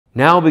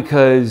Now,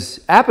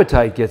 because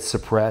appetite gets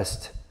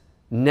suppressed,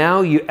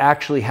 now you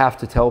actually have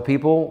to tell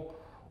people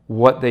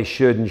what they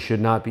should and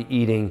should not be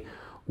eating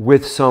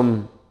with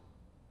some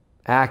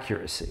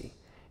accuracy.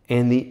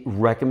 And the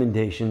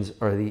recommendations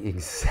are the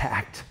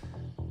exact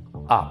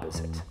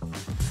opposite.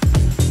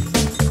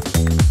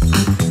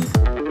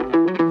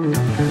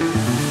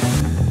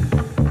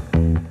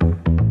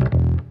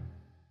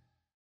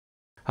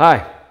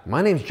 Hi,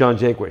 my name is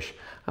Jaquish.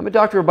 I'm a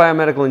doctor of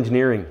biomedical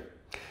engineering.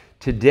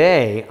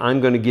 Today, I'm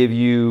going to give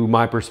you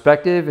my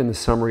perspective and the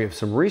summary of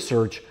some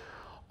research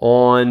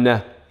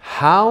on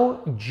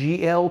how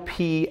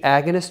GLP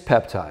agonist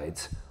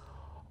peptides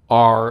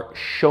are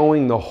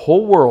showing the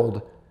whole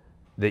world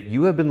that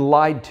you have been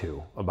lied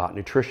to about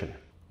nutrition.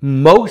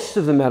 Most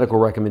of the medical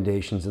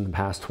recommendations in the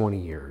past 20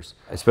 years,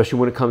 especially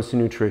when it comes to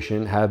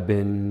nutrition, have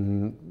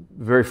been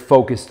very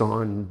focused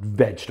on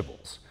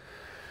vegetables.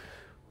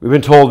 We've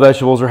been told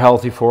vegetables are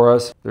healthy for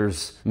us.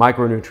 There's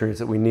micronutrients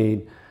that we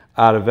need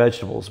out of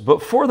vegetables.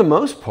 But for the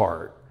most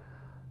part,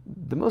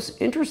 the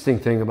most interesting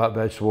thing about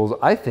vegetables,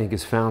 I think,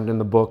 is found in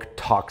the book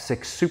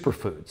Toxic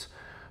Superfoods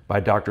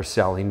by Dr.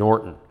 Sally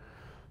Norton.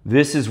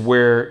 This is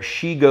where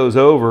she goes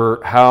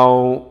over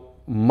how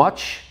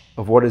much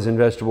of what is in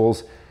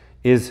vegetables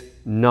is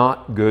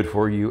not good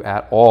for you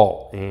at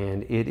all.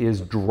 And it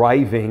is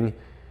driving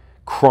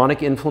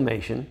chronic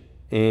inflammation,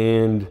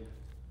 and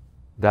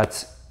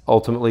that's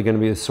ultimately going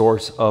to be the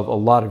source of a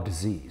lot of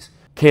disease.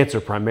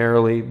 Cancer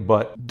primarily,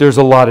 but there's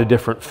a lot of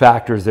different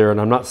factors there. And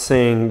I'm not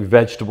saying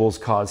vegetables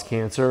cause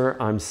cancer.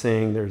 I'm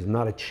saying there's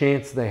not a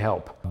chance they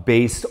help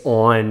based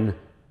on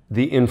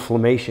the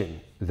inflammation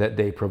that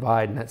they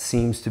provide. And that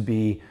seems to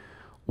be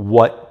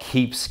what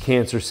keeps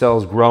cancer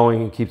cells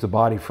growing and keeps the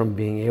body from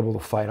being able to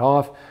fight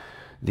off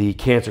the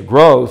cancer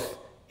growth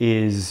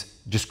is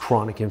just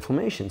chronic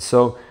inflammation.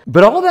 So,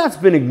 but all that's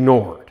been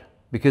ignored,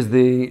 because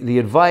the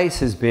advice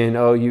has been,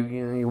 oh,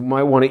 you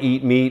might want to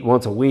eat meat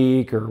once a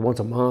week or once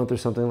a month or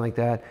something like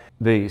that.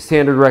 The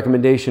standard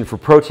recommendation for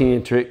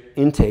protein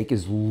intake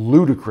is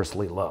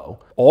ludicrously low.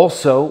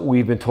 Also,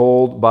 we've been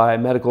told by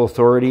medical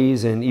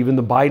authorities and even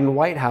the Biden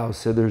White House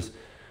said there's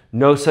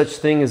no such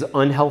thing as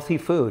unhealthy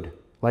food.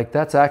 Like,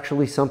 that's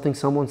actually something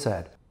someone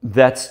said.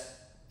 That's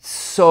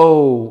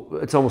so,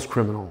 it's almost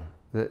criminal.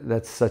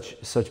 That's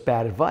such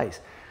bad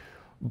advice.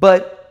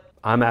 But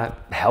I'm a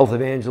health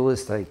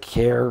evangelist. I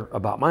care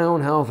about my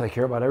own health. I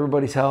care about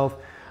everybody's health.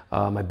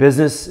 My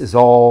business is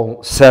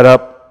all set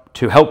up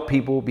to help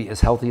people be as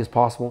healthy as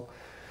possible.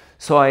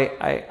 So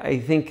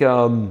I think it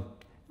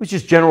was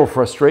just general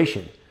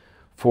frustration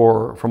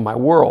from my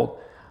world.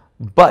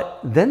 But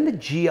then the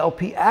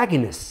GLP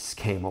agonists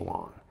came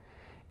along,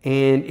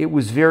 and it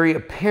was very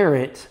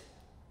apparent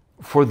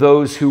for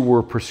those who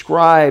were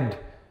prescribed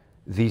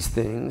these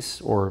things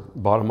or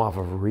bought them off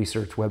of a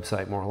research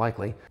website, more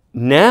likely.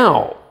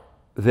 Now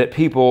that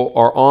people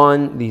are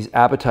on these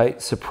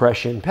appetite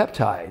suppression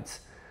peptides,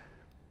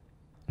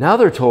 now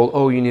they're told,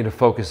 oh, you need to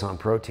focus on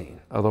protein.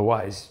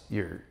 Otherwise,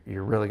 you're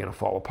really going to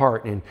fall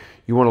apart. And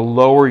you want to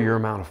lower your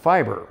amount of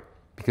fiber,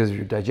 because if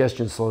your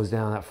digestion slows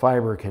down, that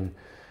fiber can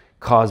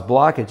cause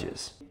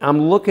blockages.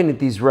 I'm looking at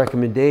these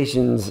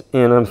recommendations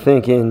and I'm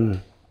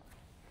thinking,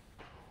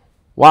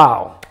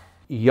 wow,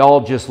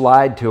 y'all just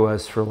lied to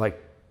us for like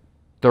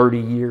 30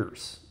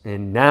 years.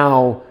 And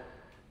now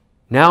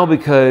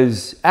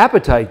because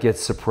appetite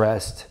gets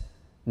suppressed,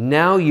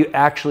 now you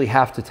actually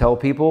have to tell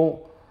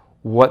people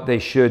what they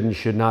should and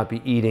should not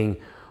be eating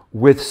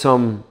with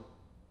some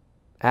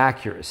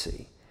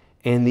accuracy.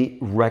 And the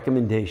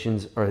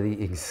recommendations are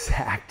the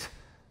exact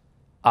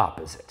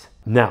opposite.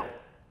 Now,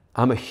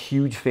 I'm a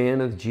huge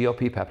fan of the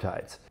GLP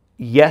peptides.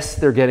 Yes,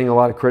 they're getting a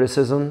lot of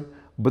criticism,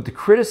 but the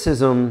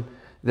criticism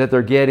that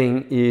they're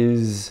getting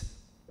is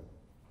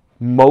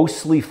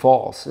mostly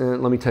false.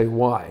 And let me tell you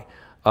why.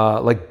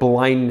 Like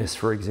blindness,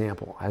 for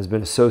example, has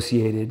been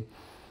associated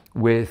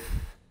with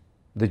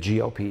the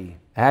GLP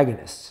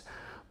agonists.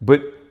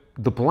 But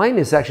the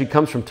blindness actually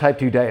comes from type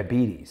 2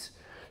 diabetes.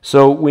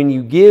 So when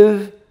you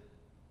give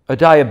a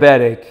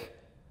diabetic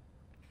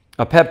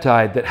a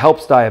peptide that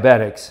helps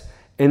diabetics,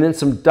 and then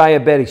some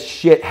diabetic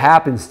shit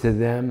happens to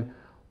them,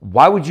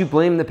 why would you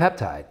blame the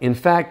peptide? In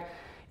fact,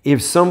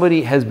 if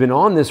somebody has been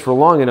on this for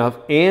long enough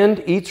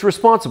and eats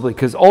responsibly,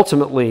 because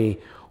ultimately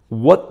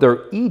what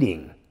they're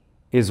eating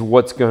is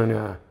what's going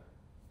to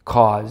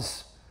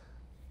cause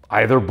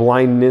either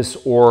blindness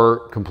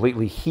or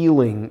completely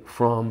healing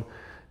from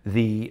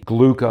the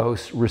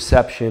glucose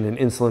reception and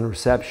insulin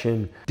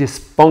reception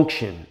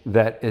dysfunction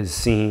that is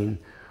seen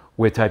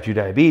with type 2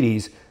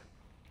 diabetes.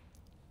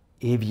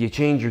 If you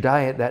change your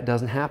diet, that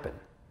doesn't happen.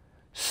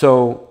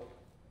 So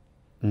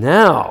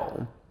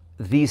now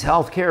these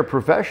healthcare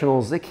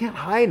professionals, they can't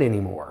hide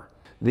anymore.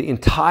 The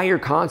entire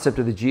concept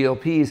of the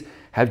GLPs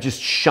have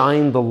just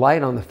shined the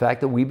light on the fact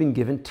that we've been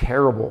given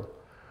terrible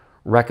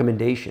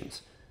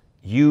recommendations.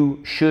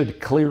 You should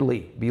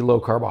clearly be low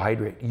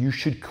carbohydrate. You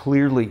should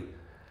clearly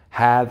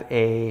have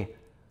a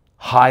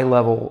high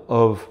level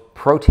of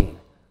protein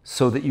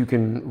so that you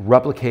can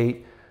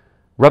replicate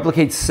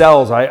replicate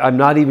cells. I'm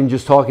not even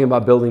just talking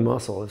about building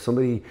muscle. If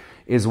somebody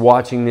is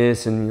watching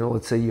this and, you know,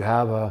 let's say you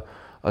have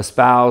a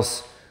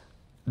spouse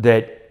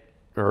that,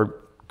 or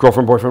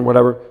girlfriend, boyfriend,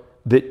 whatever,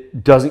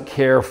 that doesn't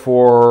care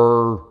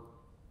for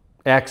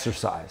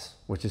exercise,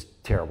 which is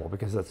terrible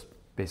because that's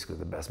basically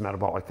the best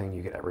metabolic thing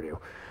you could ever do.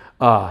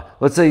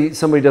 Let's say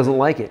somebody doesn't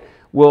like it.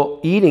 Well,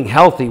 eating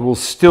healthy will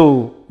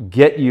still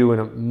get you in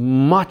a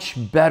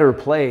much better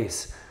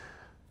place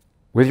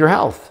with your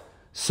health.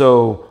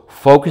 So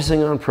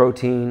focusing on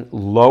protein,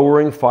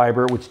 lowering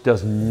fiber, which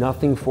does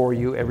nothing for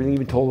you. Everything you've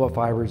been told about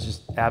fiber is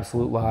just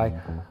absolute lie.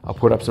 I'll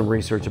put up some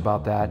research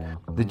about that.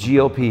 The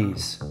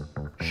GLPs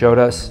showed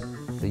us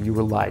that you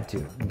were lied to.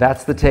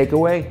 That's the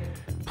takeaway.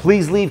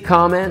 Please leave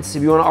comments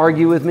if you want to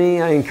argue with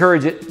me. I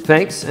encourage it.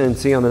 Thanks, and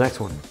see you on the next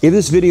one. If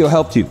this video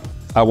helped you,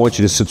 I want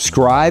you to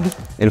subscribe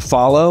and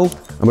follow.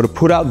 I'm going to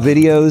put out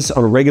videos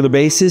on a regular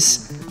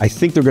basis. I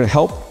think they're going to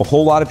help a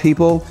whole lot of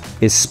people,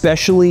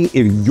 especially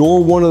if you're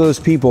one of those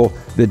people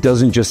that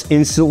doesn't just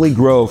instantly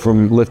grow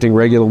from lifting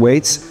regular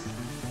weights.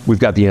 We've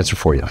got the answer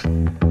for you.